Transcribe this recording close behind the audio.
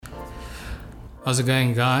How's it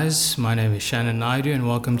going, guys? My name is Shannon Naidu, and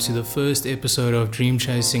welcome to the first episode of Dream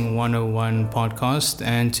Chasing 101 podcast.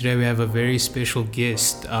 And today we have a very special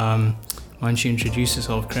guest. Why don't you introduce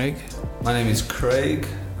yourself, Craig? My name is Craig.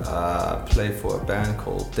 I play for a band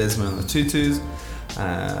called Desmond and the Tutus,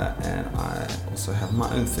 and I also have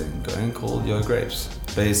my own thing going called Yo Grapes.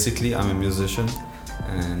 Basically, I'm a musician,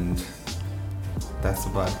 and that's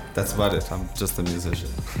about it. I'm just a musician.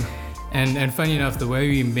 And funny enough, the way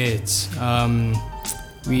we met, I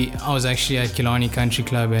was actually at Killarney Country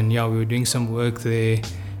Club, and we were doing some work there,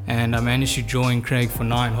 and I managed to join Craig for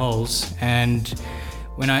 9 holes. And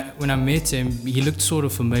when I met him, he looked sort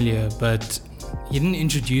of familiar, but he didn't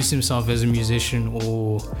introduce himself as a musician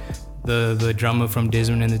or the drummer from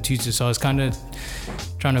Desmond and the Tutus. So I was kind of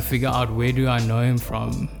trying to figure out, where do I know him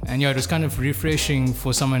from? And it was kind of refreshing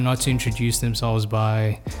for someone not to introduce themselves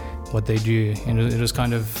by what they do, and it was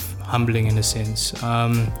kind of humbling in a sense.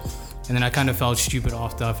 And then I kind of felt stupid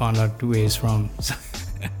after I found out where he's from.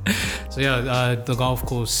 The golf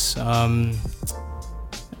course,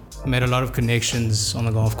 made a lot of connections on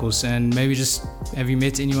the golf course. And maybe just, have you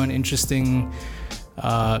met anyone interesting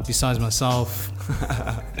besides myself?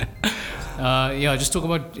 Just talk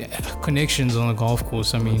about connections on the golf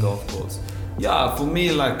course. Golf course. Yeah, for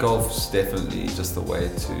me, like, golf's definitely just a way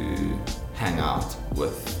to hang out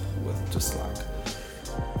with just like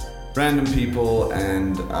random people,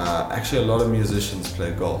 and actually a lot of musicians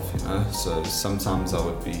play golf, so sometimes I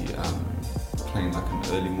would be playing like an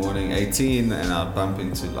early morning 18, and I'd bump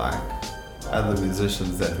into like other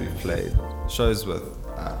musicians that we've played shows with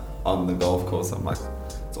on the golf course. I'm like,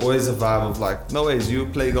 it's always a vibe of like, no ways, you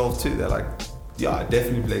play golf too? They're like, yeah, I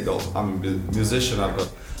definitely play golf. I'm a musician, I've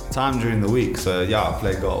got time during the week, so yeah, I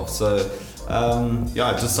play golf. So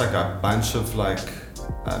just like a bunch of like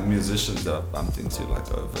musicians that I've bumped into like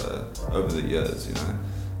over the years,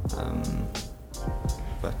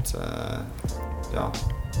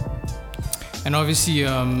 And obviously,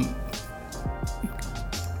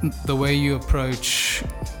 the way you approach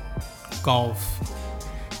golf,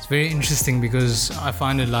 it's very interesting, because I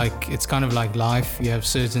find it like, it's kind of like life. You have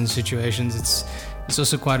certain situations. It's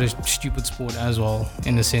also quite a stupid sport as well,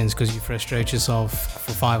 in a sense, because you frustrate yourself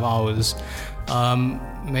for 5 hours.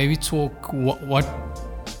 Maybe talk,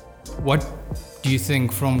 what do you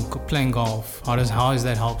think from playing golf? How has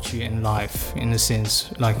that helped you in life, in a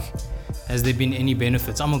sense? Like, has there been any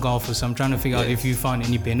benefits? I'm a golfer, so I'm trying to figure out if you found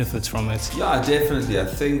any benefits from it. Yeah, definitely. I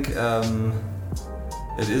think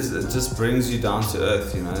it just brings you down to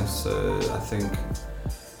earth, So I think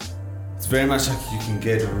it's very much like you can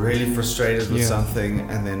get really frustrated with something,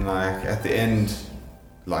 and then like at the end,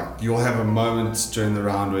 like you'll have a moment during the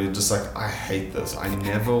round where you're just like, I hate this. I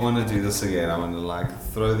never want to do this again. I want to like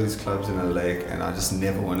throw these clubs in a lake, and I just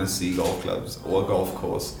never want to see golf clubs or a golf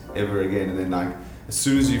course ever again. And then like, as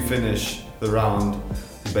soon as you finish the round,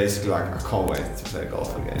 you're basically like, I can't wait to play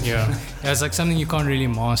golf again. Yeah, it's like something you can't really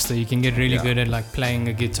master. You can get really good at like playing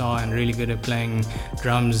a guitar and really good at playing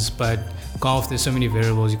drums, but golf, there's so many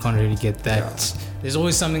variables, you can't really get that. Yeah. There's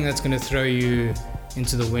always something that's going to throw you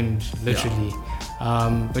into the wind, literally. Yeah.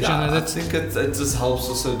 I think it just helps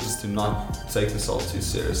also just to not take yourself too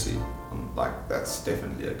seriously. Like, that's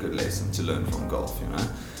definitely a good lesson to learn from golf,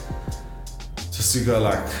 Just to go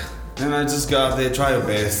like, just go out there, try your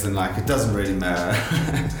best, and like, it doesn't really matter.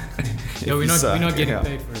 We're not getting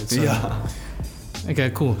paid for it. So. Yeah.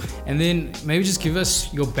 Okay, cool. And then maybe just give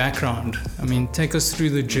us your background. Take us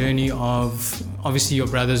through the journey of, obviously your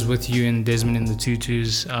brothers with you in Desmond and the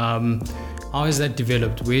Tutus. How has that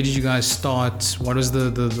developed? Where did you guys start? What was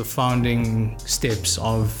the founding steps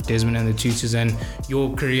of Desmond and the Tutus and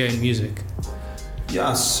your career in music?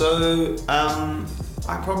 Yeah, so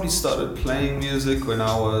I probably started playing music when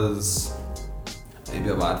I was maybe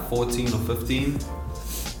about 14 or 15.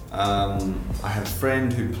 I had a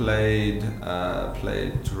friend who played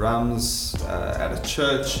drums at a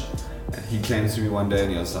church, and he came to me one day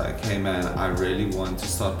and he was like, hey man, I really want to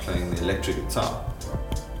start playing the electric guitar.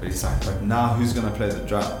 But he's like, but now who's gonna play the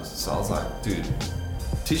drums? So I was like, dude,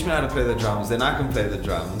 teach me how to play the drums, then I can play the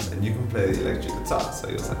drums and you can play the electric guitar. So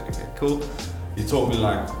he was like, okay, cool. He taught me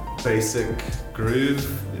like basic groove,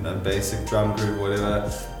 basic drum groove,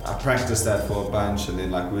 whatever. I practiced that for a bunch, and then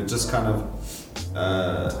like we just kind of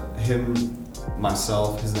him,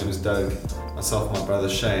 myself, his name is Doug, myself, my brother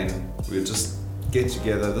Shane, we would just get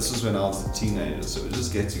together. This was when I was a teenager, so we'd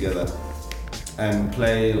just get together and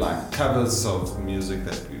play like covers of music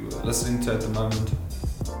that we were listening to at the moment.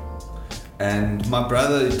 And my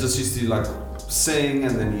brother just used to like sing,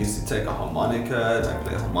 and then he used to take a harmonica and I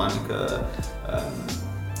play a harmonica.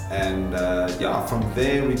 From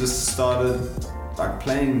there we just started like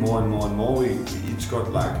playing more and more and more. We each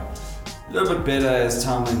got like a little bit better as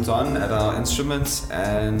time went on at our instruments,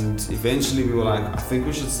 and eventually we were like, I think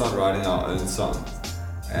we should start writing our own songs.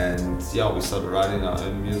 And yeah, we started writing our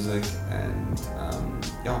own music, and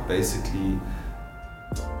basically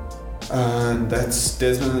that's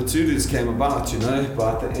Desmond and the Tudors came about, you know,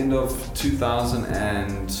 by the end of 2000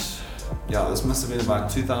 and this must have been about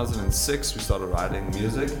 2006 we started writing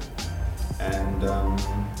music, and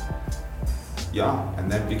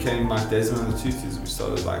and that became like Desmond and the Tudors. We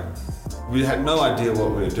started like, we had no idea what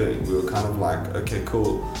we were doing. We were kind of like, okay,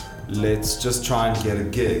 cool, let's just try and get a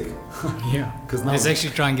gig. Yeah, because let's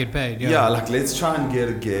actually try and get paid. Yeah, like let's try and get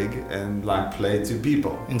a gig and like play to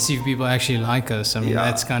people and see if people actually like us. I mean,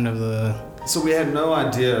 that's kind of the. So we had no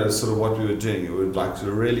idea sort of what we were doing. We were like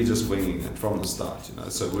really just winging it from the start, you know.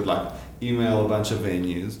 So we'd like email a bunch of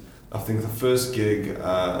venues. I think the first gig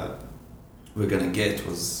we're gonna get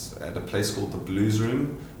was at a place called the Blues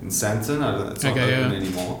Room in Sandton. It's not open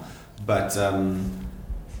anymore, but.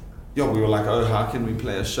 We were like, oh, how can we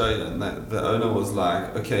play a show? And the owner was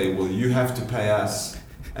like, okay, well, you have to pay us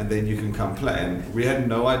and then you can come play. And we had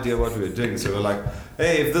no idea what we were doing. So we were like,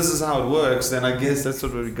 hey, if this is how it works, then I guess that's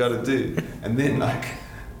what we got to do. And then like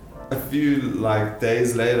a few like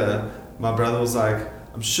days later, my brother was like,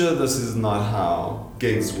 I'm sure this is not how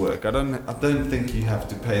gigs work. I don't think you have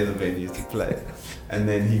to pay the venue to play. And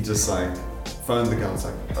then he just like phoned the guy, was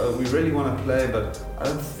like, oh, we really want to play, but I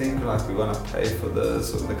don't think like we want to pay for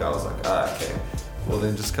this. And the guy was like, okay, well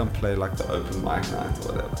then just come play like the open mic night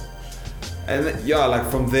or whatever. And then, like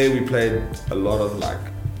from there we played a lot of like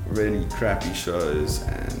really crappy shows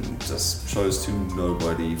and just shows to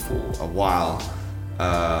nobody for a while.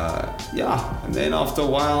 And then after a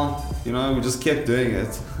while, you know, we just kept doing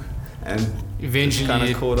it, and eventually kind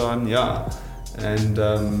of caught on,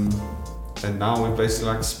 and now we basically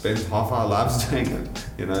like spent half our lives doing it,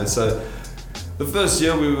 you know. So the first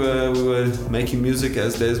year we were making music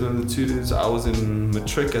as Desmond and the Tudors. I was in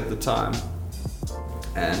matric at the time,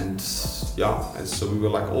 and so we were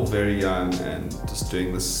like all very young and just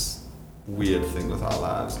doing this weird thing with our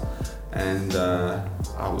lives. And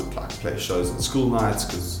I would like play shows on school nights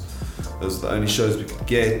because those were the only shows we could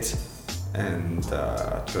get, and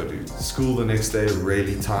I'd go to school the next day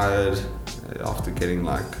really tired after getting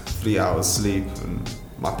like 3 hours sleep, and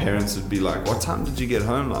my parents would be like, what time did you get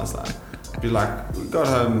home last night? I'd be like, we got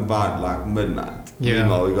home about like midnight.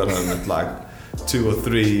 Meanwhile we got home at like 2 or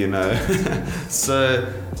 3, you know. So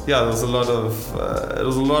there was a lot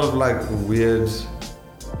of like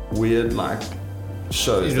weird like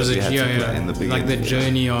shows that we had to play in the beginning. Like the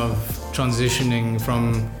journey of transitioning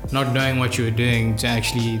from not knowing what you were doing to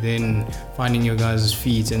actually then finding your guys'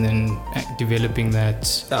 feet and then developing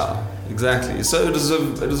that. Yeah, exactly. So it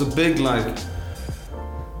was a big like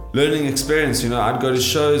learning experience, you know. I'd go to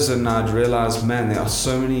shows and I'd realize, man, there are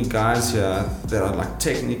so many guys here that are like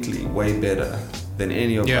technically way better than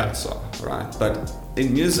any of us are, right? But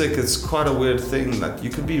in music, it's quite a weird thing. Like you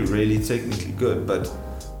could be really technically good, but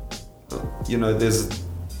you know, there's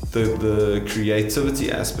the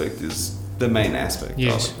creativity aspect is the main aspect.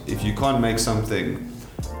 Yes. Of it. If you can't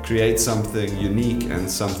create something unique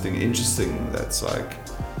and something interesting that's like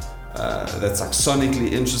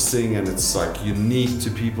sonically interesting and it's like unique to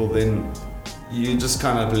people, then you just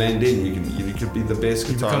kind of blend in. You could be the best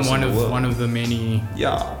guitarist in the world. One of the many.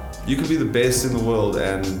 Yeah, you could be the best in the world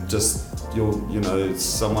and just it's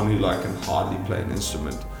someone who like can hardly play an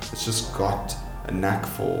instrument. It's just got a knack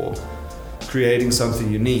for creating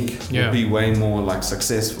something unique. Will be way more like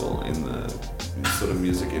successful in the sort of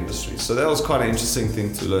music industry. So that was quite an interesting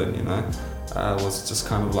thing to learn, you know. Was just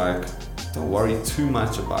kind of like, don't worry too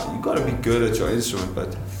much about it. You got to be good at your instrument,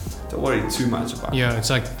 but don't worry too much about it. Yeah,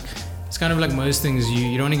 it's kind of like most things.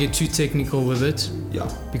 You don't want to get too technical with it. Yeah.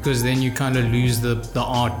 Because then you kind of lose the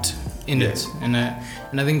art in it. And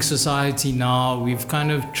I think society now, we've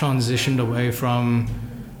kind of transitioned away from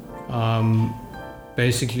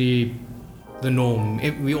basically the norm.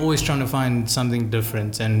 We're always trying to find something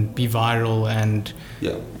different and be viral, and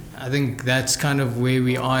I think that's kind of where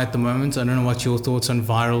we are at the moment. I don't know what your thoughts on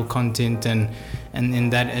viral content and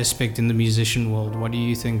in that aspect in the musician world. What do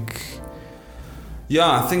you think?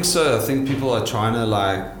 Yeah, I think so. I think people are trying to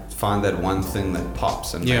like find that one thing that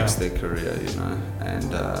pops and makes their career, you know.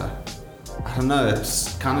 And I don't know,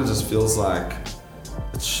 it kind of just feels like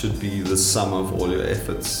it should be the sum of all your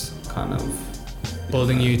efforts, kind of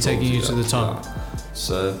taking you to the top. Yeah.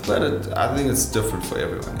 So, but I think it's different for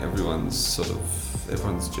everyone. Everyone's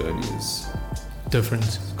journey is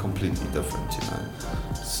different, completely different, you know.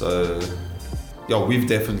 So, we've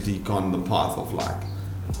definitely gone the path of like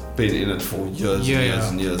been in it for years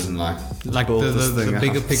and years and like built the this thing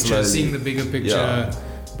bigger up picture, slowly. seeing the bigger picture, Yeah.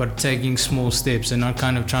 but taking small steps and not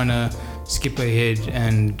kind of trying to skip ahead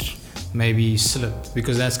and maybe slip,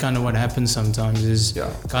 because that's kind of what happens sometimes is Yeah.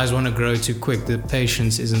 guys want to grow too quick, the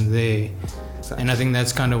patience isn't there. Exactly. And I think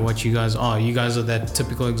that's kind of what you guys are. You guys are that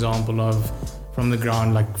typical example of from the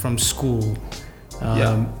ground, like from school,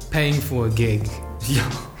 paying for a gig Yeah.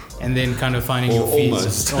 and then kind of finding Or your feet.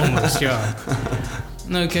 almost. Yeah.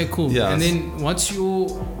 No, okay, cool. Yeah. And then what's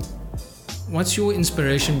your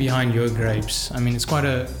inspiration behind Your Grapes? I mean, it's quite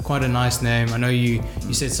a nice name. I know you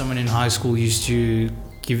said someone in high school used to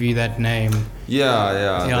give you that name.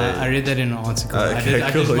 Yeah. Yeah, I read that in an article. Okay,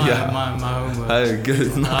 I did cool, my yeah. homework. Oh,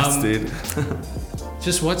 good. Nice, dude.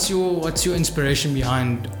 Just what's your inspiration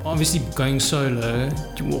behind obviously going solo?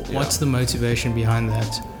 What's the motivation behind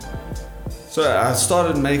that? So I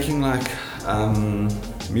started making like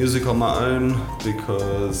music on my own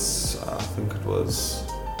because I think it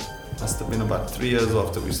must have been about 3 years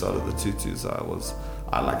after we started the Tutus.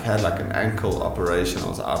 I had like an ankle operation. I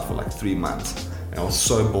was out for like 3 months and I was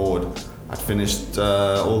so bored. I'd finished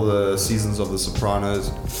all the seasons of The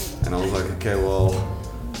Sopranos and I was like, okay, well,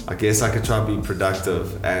 I guess I could try and be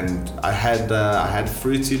productive. And I had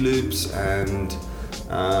Fruity Loops and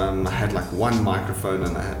I had like one microphone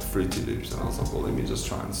and I had Fruity Loops, and I was like, well, let me just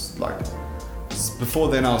try and before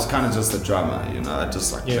then I was kind of just a drummer, you know, I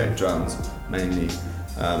just like played drums mainly,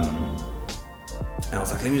 and I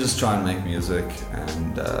was like, let me just try and make music,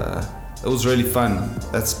 and it was really fun.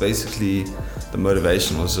 That's basically the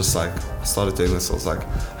motivation, was just like, I started doing this, I was like,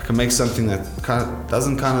 I can make something that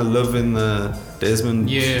doesn't live in the Desmond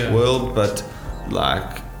world, but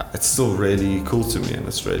like it's still really cool to me and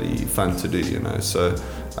it's really fun to do, you know. So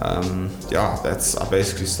I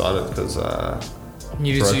basically started because I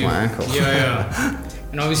broke my ankle.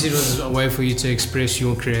 And obviously it was a way for you to express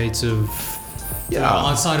your creative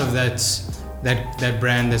outside of that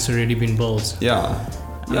brand that's already been built.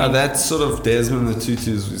 That sort of Desmond the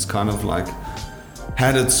Tutus is kind of like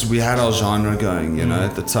we had our genre going, you know,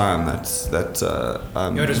 at the time.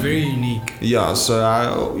 It was very unique. Yeah, so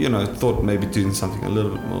I, thought maybe doing something a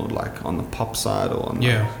little bit more like on the pop side or on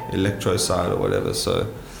the electro side or whatever. So,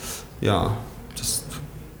 just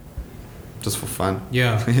for fun.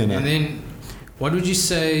 Yeah. You know? And then, what would you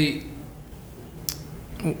say?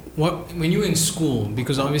 When you were in school,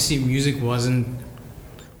 because obviously music wasn't,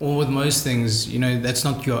 or with most things, you know, that's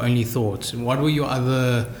not your only thought. What were your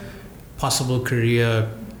other possible career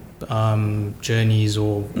journeys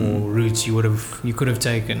or routes you could have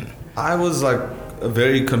taken? I was like a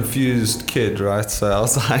very confused kid, right? So I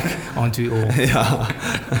was like, aren't we all? Yeah.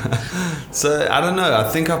 So I don't know. I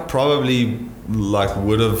think I probably like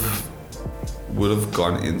would have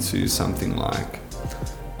gone into something like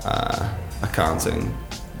accounting,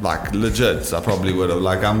 like legit. I probably would have.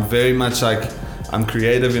 Like I'm very much like I'm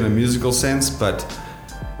creative in a musical sense, but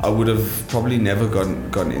I would have probably never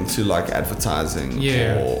gone into like advertising,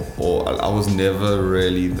 or I was never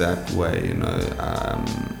really that way, you know.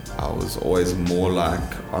 I was always more like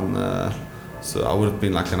so I would have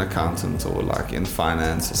been like an accountant or like in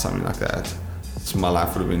finance or something like that. So my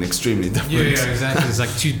life would have been extremely different. Yeah, exactly. It's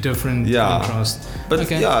like two different contrasts. But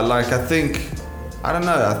like I think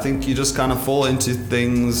you just kind of fall into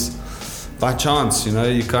things by chance, you know.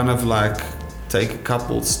 You kind of like take a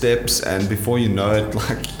couple steps and before you know it,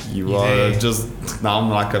 like you are just, now I'm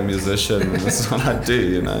like a musician and this is what I do,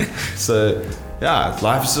 you know. So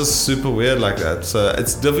life's just super weird like that. So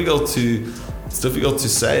it's difficult to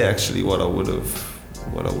say actually what I would have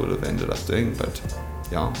ended up doing, but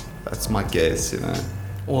that's my guess, you know.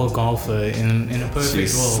 Or a golfer in a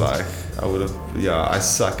perfect world. Like I would have, I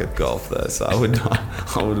suck at golf though, so I wouldn't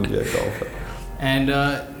be a golfer. And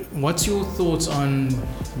what's your thoughts on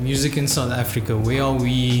music in South Africa? Where are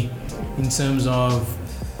we in terms of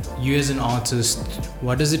you as an artist?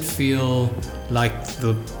 What does it feel like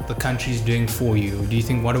the country's doing for you? Do you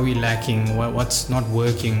think, what are we lacking? What's not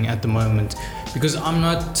working at the moment? Because I'm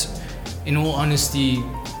not, in all honesty,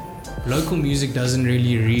 local music doesn't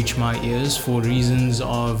really reach my ears for reasons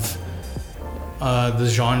of the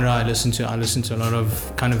genre I listen to. I listen to a lot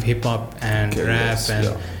of kind of hip hop and rap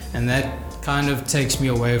and that kind of takes me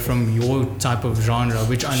away from your type of genre,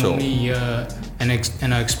 which I normally hear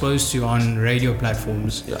and are exposed to on radio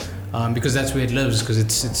platforms, because that's where it lives, because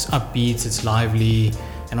it's upbeat, it's lively,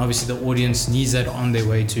 and obviously the audience needs that on their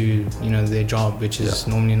way to, you know, their job, which is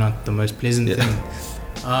normally not the most pleasant thing.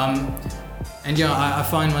 And I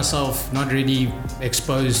find myself not really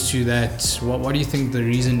exposed to that. What do you think the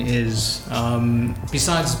reason is,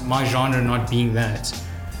 besides my genre not being that?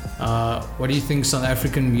 What do you think South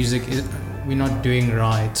African music is? we're not doing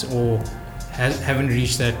right, or haven't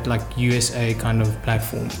reached that like USA kind of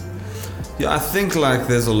platform? Yeah, I think like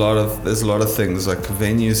there's a lot of things, like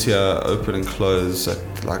venues here open and close at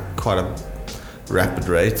like quite a rapid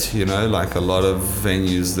rate, you know, like a lot of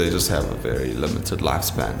venues, they just have a very limited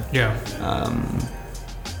lifespan. Yeah.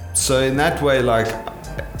 So in that way, like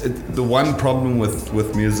the one problem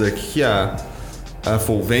with music here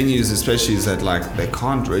for venues especially is that like they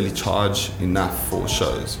can't really charge enough for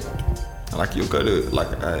shows. Like you'll go to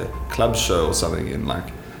like a club show or something in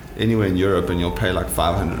like anywhere in Europe and you'll pay like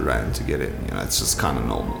 500 rand to get in, you know, it's just kind of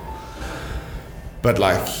normal. But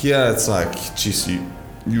like here it's like, geez,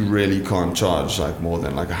 you really can't charge like more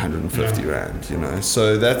than like 150 rand, you know.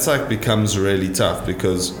 So that's like becomes really tough,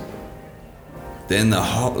 because then the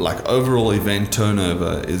whole like overall event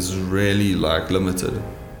turnover is really like limited,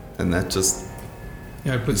 and that just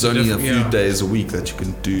it's only a few days a week that you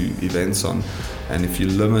can do events on, and if you're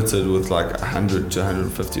limited with like 100 to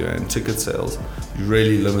 150 rand ticket sales, you're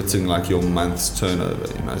really limiting like your month's turnover,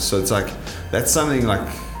 you know. So it's like that's something like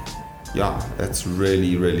that's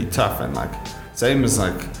really, really tough. And like same as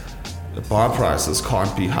like the bar prices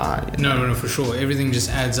can't be high. No, for sure. Everything just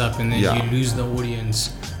adds up, and then you lose the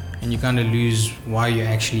audience, and you kind of lose why you're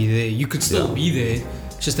actually there. You could still be there,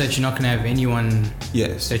 it's just that you're not going to have anyone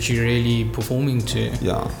that you're really performing to.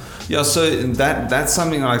 Yeah. So that's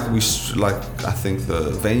something like I think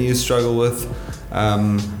the venues struggle with.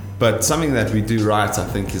 But something that we do right, I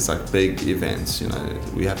think, is like big events. You know,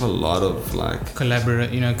 we have a lot of like kind of a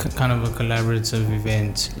collaborative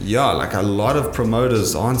event. Yeah, like a lot of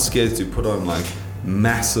promoters aren't scared to put on like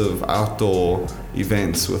massive outdoor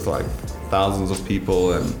events with like thousands of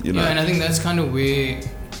people, and you know. Yeah, and I think that's kind of where,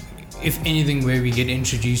 if anything, where we get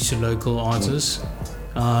introduced to local artists.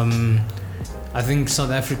 I think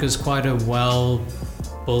South Africa is quite a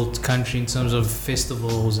well-built country in terms of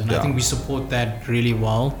festivals, and I think we support that really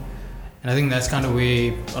well. And I think that's kind of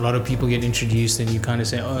where a lot of people get introduced, and you kind of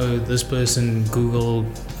say, oh, this person, Google,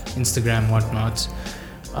 Instagram, whatnot.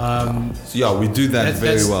 So we do that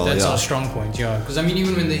very well. That's our strong point, because I mean,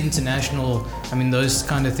 even when the international, I mean, those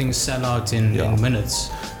kind of things sell out in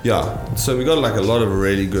minutes. Yeah, so we got like a lot of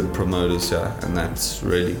really good promoters here, and that's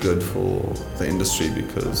really good for the industry,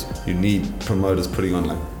 because you need promoters putting on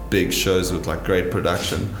like big shows with like great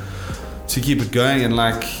production to keep it going. And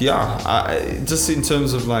like just in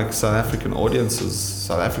terms of like South African audiences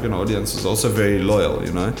also very loyal,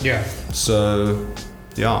 you know. So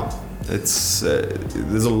it's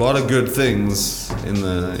there's a lot of good things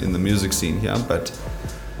in the music scene here, but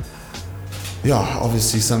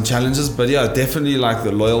obviously some challenges, but definitely like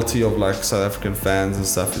the loyalty of like South African fans and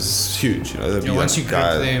stuff is huge, you know. Once you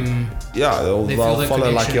grip them, they'll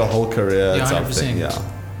follow like your whole career type thing.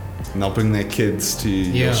 And they'll bring their kids to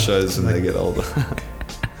your shows when they get older.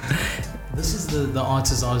 This is the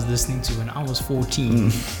artist I was listening to when I was 14.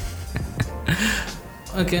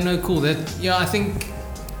 Okay, no, cool. I think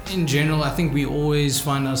in general, I think we always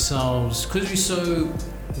find ourselves, because we're so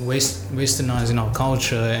westernized in our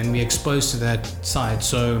culture and we're exposed to that side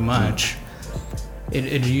so much,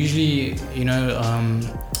 it usually, you know,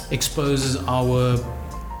 exposes our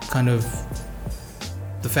kind of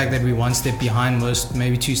the fact that we're one step behind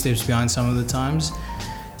maybe two steps behind some of the times.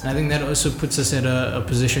 And I think that also puts us at a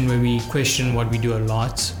position where we question what we do a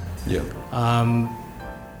lot.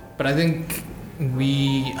 But I think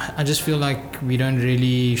I just feel like we don't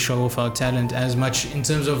really show off our talent as much in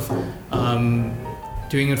terms of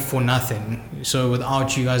doing it for nothing. So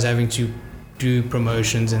without you guys having to do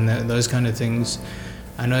promotions and those kind of things.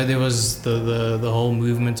 I know there was the whole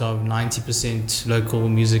movement of 90% local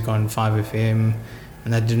music on 5FM,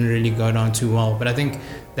 and that didn't really go down too well. But I think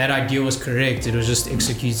that idea was correct. It was just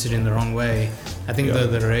executed in the wrong way. I think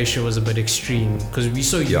the ratio was a bit extreme, because we're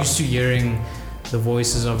so used to hearing the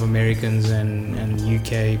voices of Americans and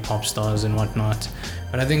UK pop stars and whatnot.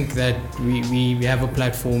 But I think that we have a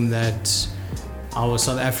platform that our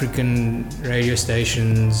South African radio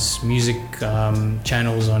stations, music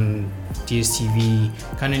channels on DSTV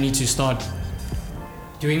kind of need to start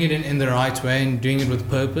doing it in the right way and doing it with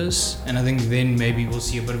purpose. And I think then maybe we'll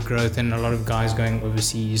see a bit of growth and a lot of guys going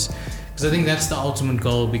overseas, because I think that's the ultimate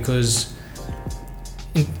goal. Because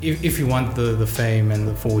if you want the fame and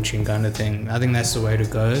the fortune kind of thing, I think that's the way to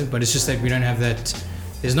go. But it's just that we don't have that.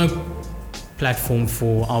 There's no platform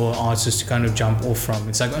for our artists to kind of jump off from.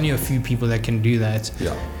 It's like only a few people that can do that.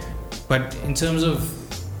 But in terms of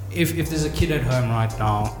if there's a kid at home right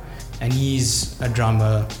now and he's a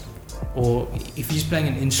drummer, or if he's playing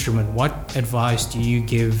an instrument, what advice do you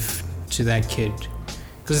give to that kid?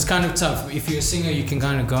 Because it's kind of tough. If you're a singer, you can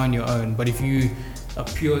kind of go on your own. But if you a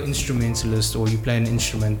pure instrumentalist, or you play an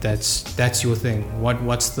instrument that's your thing? What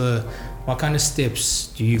kind of steps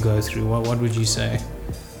do you go through? What would you say?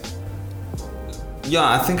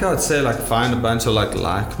 Yeah, I think I would say like find a bunch of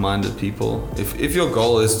like-minded people. If your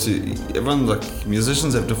goal is to, everyone, like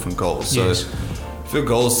musicians have different goals. So Yes. if your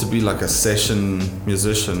goal is to be like a session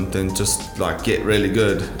musician, then just like get really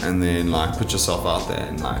good and then like put yourself out there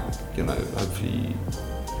and like, you know, hopefully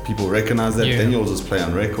people recognize that. Yeah. Then you'll just play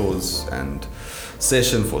on records and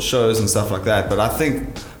session for shows and stuff like that. But I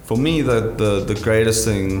think for me the greatest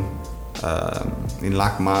thing in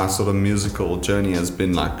like my sort of musical journey has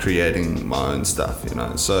been like creating my own stuff, you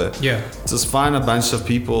know. So Yeah. just find a bunch of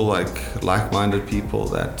people, like-minded people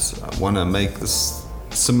that want to make this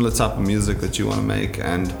similar type of music that you want to make,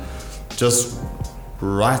 and just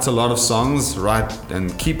write a lot of songs, write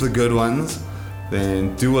and keep the good ones,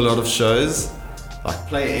 then do a lot of shows, like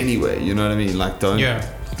play anywhere, you know what I mean? Like don't, Yeah.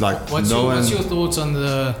 like What's your thoughts on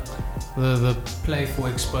the play for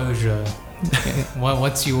exposure?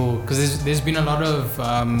 What's your, because there's been a lot of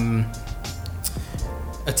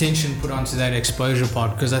attention put onto that exposure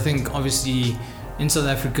part, because I think obviously in South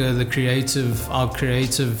Africa our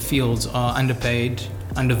creative fields are underpaid,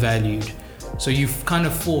 undervalued, so you've kind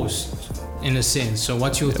of forced in a sense. So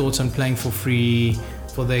what's your thoughts on playing for free,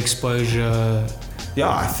 for the exposure? Yeah,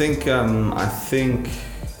 I think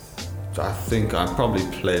I probably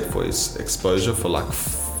played for his exposure for like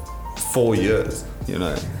 4 years, you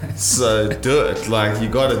know. So do it, like you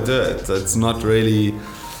gotta do it. It's not really,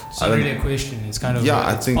 It's not really a question, it's kind of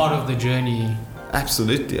I it's think part of the journey.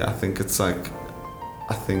 absolutely. I think it's like,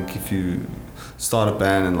 I think if you start a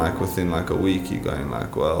band and like within like a week you're going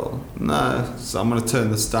like, well, no, so I'm gonna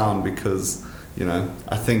turn this down because, you know,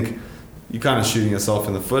 I think you're kind of shooting yourself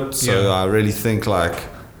in the foot. So Yeah. I really think like,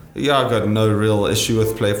 yeah, I've got no real issue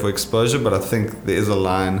with play for exposure, but I think there is a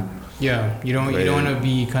line. Yeah, you don't want to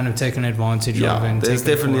be kind of taken advantage of. Yeah, And there's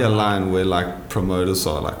taken definitely for a line where like promoters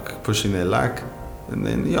are like pushing their luck, and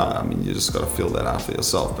then yeah, I mean you just got to feel that out for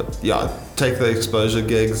yourself. But yeah, take the exposure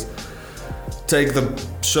gigs, take the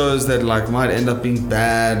shows that like might end up being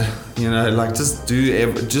bad, you know, like just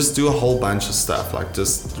do a whole bunch of stuff, like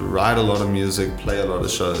just write a lot of music, play a lot of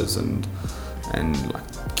shows, and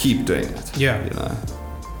like keep doing it. Yeah. You know.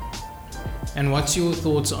 And what's your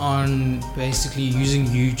thoughts on basically using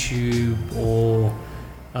YouTube or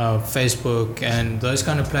Facebook and those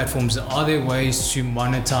kind of platforms? Are there ways to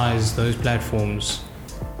monetize those platforms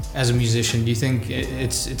as a musician? Do you think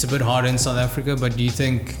it's a bit harder in South Africa, but do you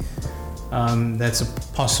think that's a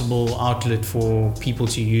possible outlet for people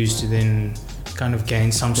to use to then kind of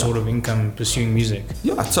gain some sort of income pursuing music?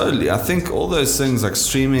 Yeah, totally. I think all those things like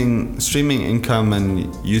streaming income and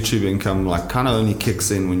YouTube income like kind of only kicks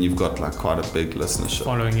in when you've got like quite a big listenership.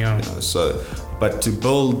 Following, yeah. You know, so, but to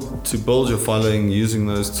build your following using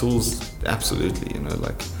those tools, absolutely. You know,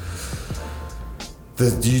 like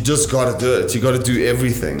you just got to do it. You got to do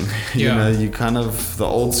everything. You Yeah. know, you kind of the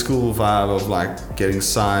old school vibe of like getting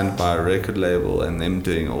signed by a record label and them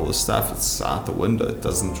doing all the stuff. It's out the window. It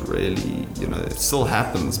doesn't really, you know, it still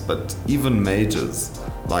happens, but even majors,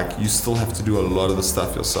 like you still have to do a lot of the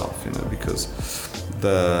stuff yourself, you know, because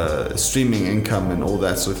the streaming income and all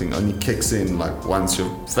that sort of thing only kicks in like once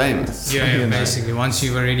you're famous. Yeah, you know? basically. Once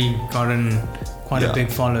you've already gotten quite a big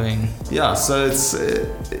following. Yeah, so it's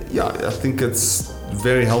I think it's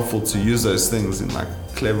very helpful to use those things in like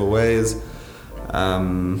clever ways.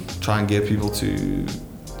 Try and get people to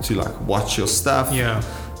like watch your stuff. Yeah.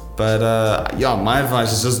 But my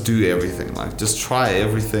advice is just do everything. Like just try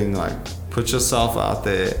everything. Like put yourself out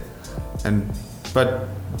there. But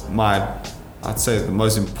I'd say the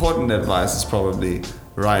most important advice is probably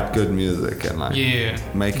write good music and like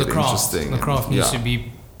make it interesting. The craft needs to yeah.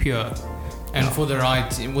 be pure, and with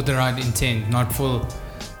the right intent, not for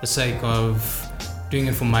the sake of doing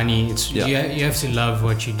it for money. It's you have to love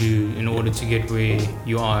what you do in order to get where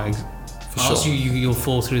you are. Else you'll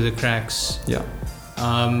fall through the cracks. Yeah.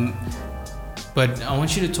 But I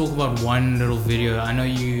want you to talk about one little video. I know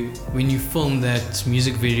when you filmed that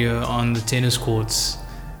music video on the tennis courts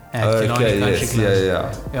at Killarney Country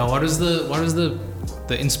Club. Yeah. What is the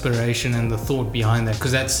inspiration and the thought behind that?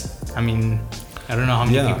 Because that's, I mean, I don't know how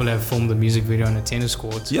many people have filmed the music video on a tennis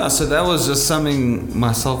court. Yeah, so that was just something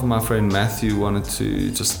myself and my friend Matthew wanted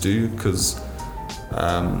to just do because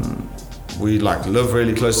we like live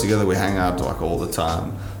really close together. We hang out like all the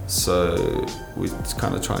time. So we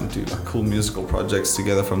kind of try and do like cool musical projects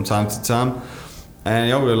together from time to time.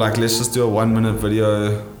 And we were like, let's just do a 1 minute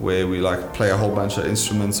video where we like play a whole bunch of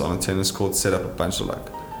instruments on a tennis court, set up a bunch of like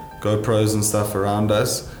GoPros and stuff around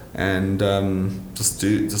us, and just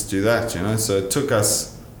do that, you know. So it took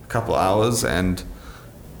us a couple hours, and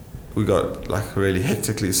we got like really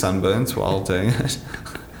hectically sunburnt while doing it.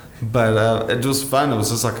 But it was fun. It was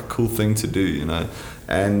just like a cool thing to do, you know.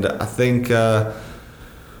 And I think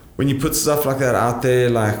when you put stuff like that out there,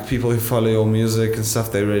 like people who follow your music and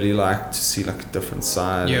stuff, they really like to see like a different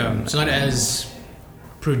side. Yeah, and, it's not as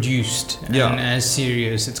produced and Yeah. as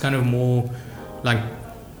serious. It's kind of more like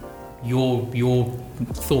your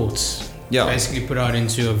thoughts Yeah. basically put out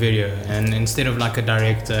into a video, and instead of like a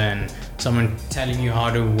director and someone telling you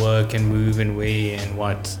how to work and move and where and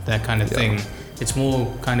what, that kind of Yeah. thing, it's more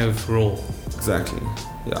kind of raw. Exactly.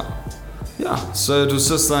 Yeah. So it was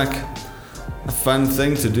just like a fun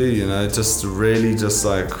thing to do, you know. Just really, just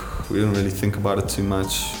like we didn't really think about it too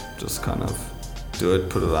much. Just kind of do it,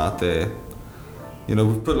 put it out there. You know,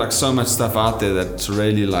 we put like so much stuff out there that's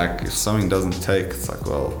really like if something doesn't take, it's like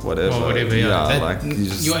well, whatever. Well, whatever, yeah. That, like you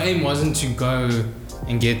just, your aim wasn't to go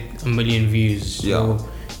and get 1 million views. Yeah.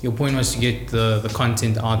 Your point was to get the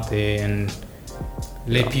content out there and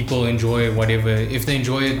let people enjoy whatever. If they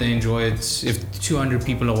enjoy it, they enjoy it. If 200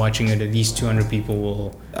 people are watching it, at least 200 people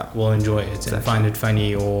will enjoy it and find it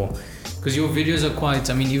funny. Or because your videos are quite,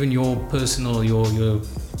 I mean, even your personal, your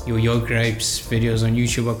Yo Grapes videos on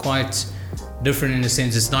YouTube are quite different in a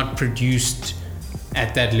sense. It's not produced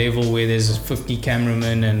at that level where there's 50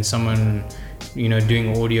 cameramen and someone, you know,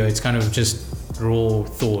 doing audio. It's kind of just raw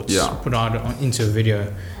thoughts put out into a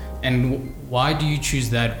video. And why do you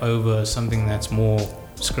choose that over something that's more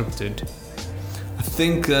scripted? I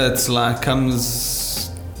think it's like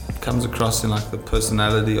comes across in like the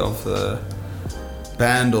personality of the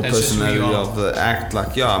band or That's just who you personality are. of the act.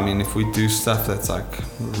 Like I mean, if we do stuff that's like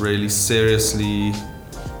really seriously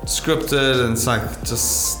scripted, and it's like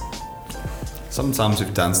just sometimes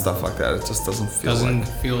we've done stuff like that, it just doesn't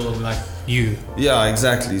feel like you. Yeah,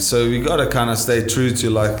 exactly. So we gotta kind of stay true to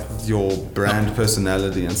like your brand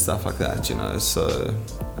personality and stuff like that, you know. So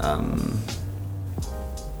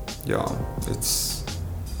it's,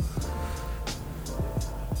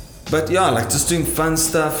 but yeah, like just doing fun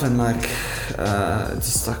stuff and like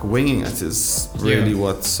just like winging it is really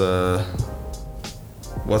what's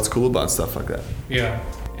cool about stuff like that. Yeah.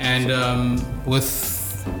 And with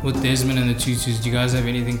Desmond and the Tutus, do you guys have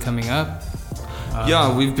anything coming up?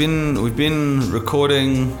 Yeah, we've been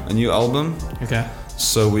recording a new album. Okay.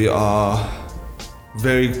 So we're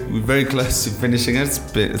very close to finishing it.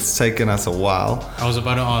 It's taken us a while. I was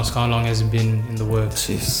about to ask, how long has it been in the works?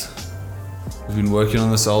 Jeez. We've been working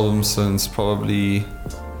on this album since probably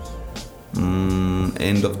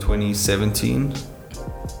end of 2017.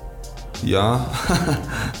 Yeah.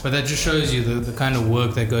 But that just shows you the kind of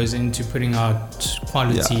work that goes into putting out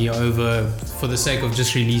quality over for the sake of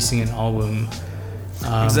just releasing an album.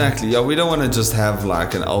 Exactly. Yeah, we don't want to just have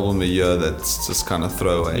like an album a year that's just kind of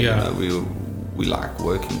throwaway. Yeah. You know, we like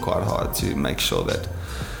working quite hard to make sure that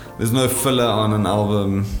there's no filler on an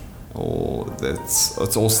album, or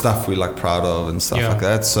it's all stuff we're like proud of and stuff like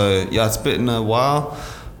that. So yeah, it's been a while,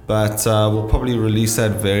 but we'll probably release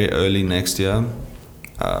that very early next year.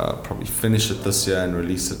 Probably finish it this year and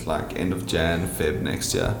release it like end of Jan, Feb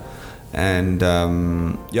next year. And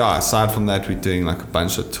aside from that, we're doing like a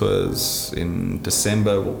bunch of tours. In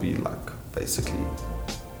December will be like basically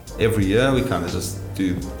every year we kind of just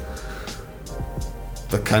do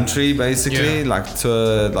the country basically, like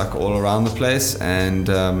tour like all around the place. And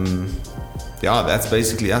that's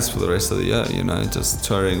basically us for the rest of the year, you know, just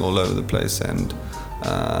touring all over the place and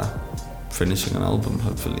finishing an album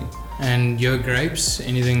hopefully. And Yo Grapes,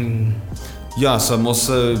 anything? Yeah, so I'm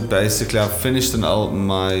also basically I've finished an album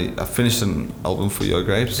for Yo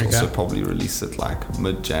Grapes. Also probably release it like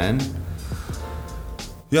mid-Jan.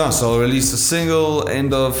 Yeah, so I'll release a single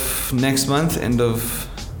end of next month, end of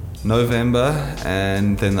November,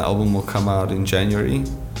 and then the album will come out in January.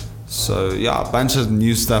 So yeah, a bunch of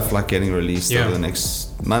new stuff like getting released over the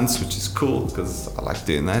next months, which is cool because I like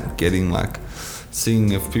doing that, getting like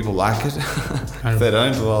seeing if people like it. If they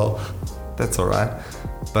don't, well, that's all right.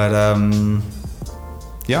 But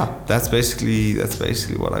that's basically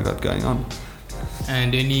what I got going on.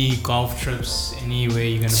 And any golf trips, anywhere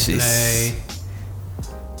you're gonna play?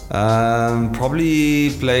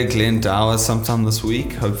 Probably play Glendower sometime this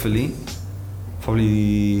week, hopefully.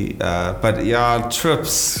 Probably, but yeah,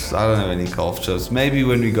 trips. I don't have any golf trips. Maybe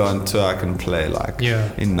when we go on tour, I can play like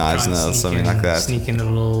in Neisner or something like that. Sneak in a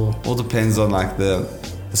little. All depends on like the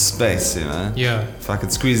space, you know. Yeah. If I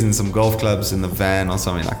could squeeze in some golf clubs in the van or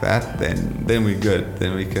something like that, then we're good.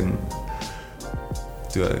 Then we can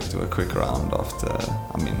do a quick round after.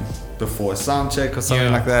 I mean, before a sound check or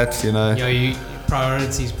something like that, you know. Yeah,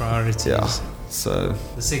 priorities. Yeah. So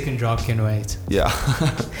The second drop can wait. yeah.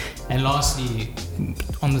 And lastly,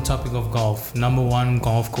 on the topic of golf, number one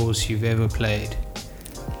golf course you've ever played?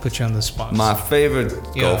 Put you on the spot. My favorite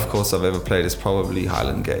Yeah. golf course I've ever played is probably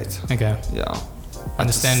Highland Gate. Okay, Yeah.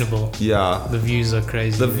 understandable. Yeah. The views are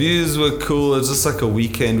crazy. The views were cool. It was just like a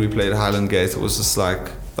weekend we played Highland Gate. It was just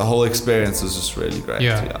like the whole experience was just really great.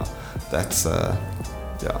 Yeah. That's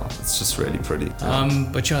it's just really pretty.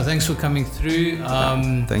 But yeah, thanks for coming through.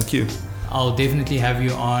 Thank you. I'll definitely have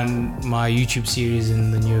you on my YouTube series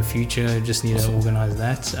in the near future. Just need to organize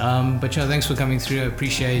that. But yeah, thanks for coming through. I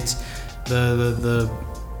appreciate the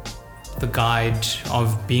guide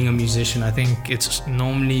of being a musician. I think it's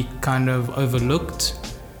normally kind of overlooked,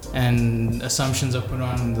 and assumptions are put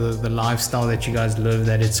on the lifestyle that you guys live,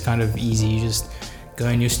 that it's kind of easy. You just go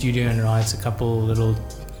in your studio and write a couple little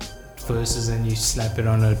verses and you slap it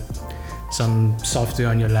on some software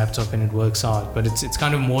on your laptop and it works out. But it's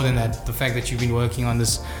kind of more than that. The fact that you've been working on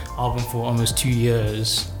this album for almost 2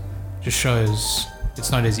 years just shows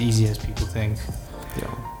it's not as easy as people think.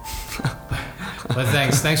 Yeah. But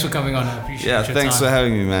thanks for coming on. I appreciate your thanks time. for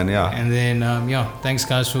having me, man. Yeah. And then thanks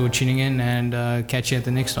guys for tuning in, and catch you at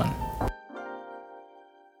the next one.